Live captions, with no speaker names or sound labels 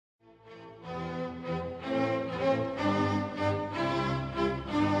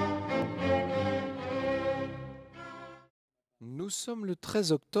sommes le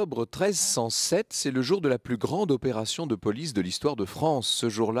 13 octobre 1307, c'est le jour de la plus grande opération de police de l'histoire de France. Ce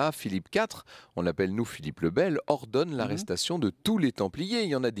jour-là, Philippe IV, on l'appelle nous Philippe le Bel, ordonne l'arrestation de tous les Templiers. Il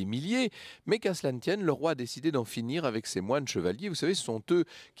y en a des milliers, mais qu'à cela ne tienne, le roi a décidé d'en finir avec ces moines chevaliers. Vous savez, ce sont eux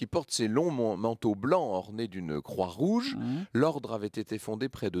qui portent ces longs manteaux blancs ornés d'une croix rouge. L'ordre avait été fondé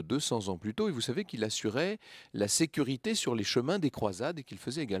près de 200 ans plus tôt et vous savez qu'il assurait la sécurité sur les chemins des croisades et qu'il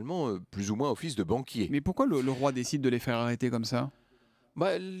faisait également plus ou moins office de banquier. Mais pourquoi le roi décide de les faire arrêter comme ça ?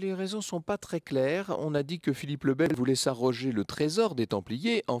 Les raisons ne sont pas très claires. On a dit que Philippe le Bel voulait s'arroger le trésor des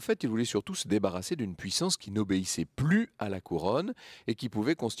Templiers. En fait, il voulait surtout se débarrasser d'une puissance qui n'obéissait plus à la couronne et qui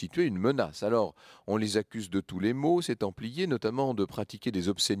pouvait constituer une menace. Alors, on les accuse de tous les maux, ces Templiers, notamment de pratiquer des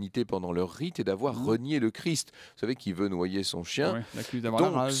obscénités pendant leur rite et d'avoir renié le Christ. Vous savez qui veut noyer son chien. Ouais, l'accuse d'avoir la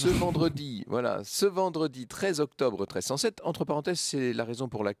Donc, rage. ce vendredi 13 octobre 1307, entre parenthèses, c'est la raison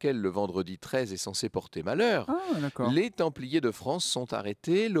pour laquelle le vendredi 13 est censé porter malheur. Ah, d'accord. Les Templiers de France sont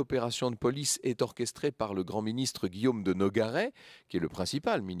arrêtés. L'opération de police est orchestrée par le grand ministre Guillaume de Nogaret, qui est le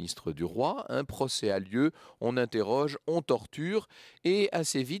principal ministre du roi. Un procès a lieu, on interroge, on torture, et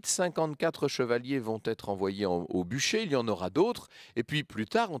assez vite, 54 chevaliers vont être envoyés au bûcher. Il y en aura d'autres. Et puis plus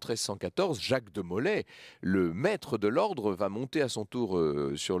tard, en 1314, Jacques de Molay, le maître de l'ordre, va monter à son tour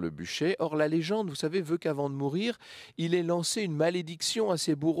sur le bûcher. Or, la légende, vous savez, veut qu'avant de mourir, il ait lancé une malédiction à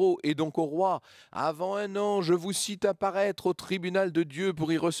ses bourreaux et donc au roi. Avant un an, je vous cite apparaître au tribunal de Dieu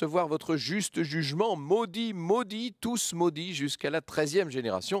pour y recevoir votre juste jugement. Maudits, maudits, tous maudits jusqu'à la 13e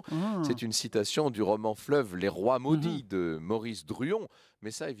génération. C'est une citation du roman fleuve Les Rois maudits de Maurice Druon.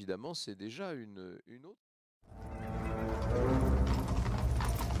 Mais ça, évidemment, c'est déjà une autre.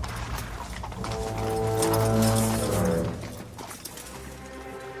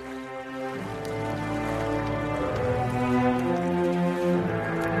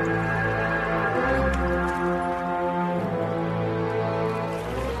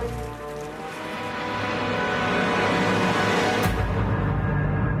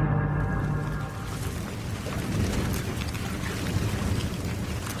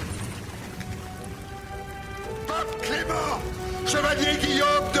 Clément, chevalier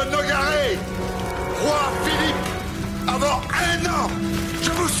Guillaume de Nogaret, roi Philippe, avant un an, je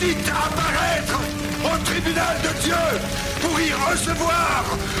vous cite à apparaître au tribunal de Dieu pour y recevoir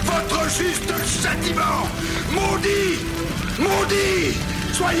votre juste châtiment. Maudit, maudit,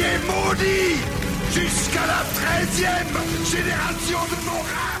 soyez maudits jusqu'à la 13e génération de mon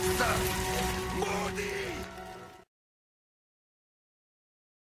race.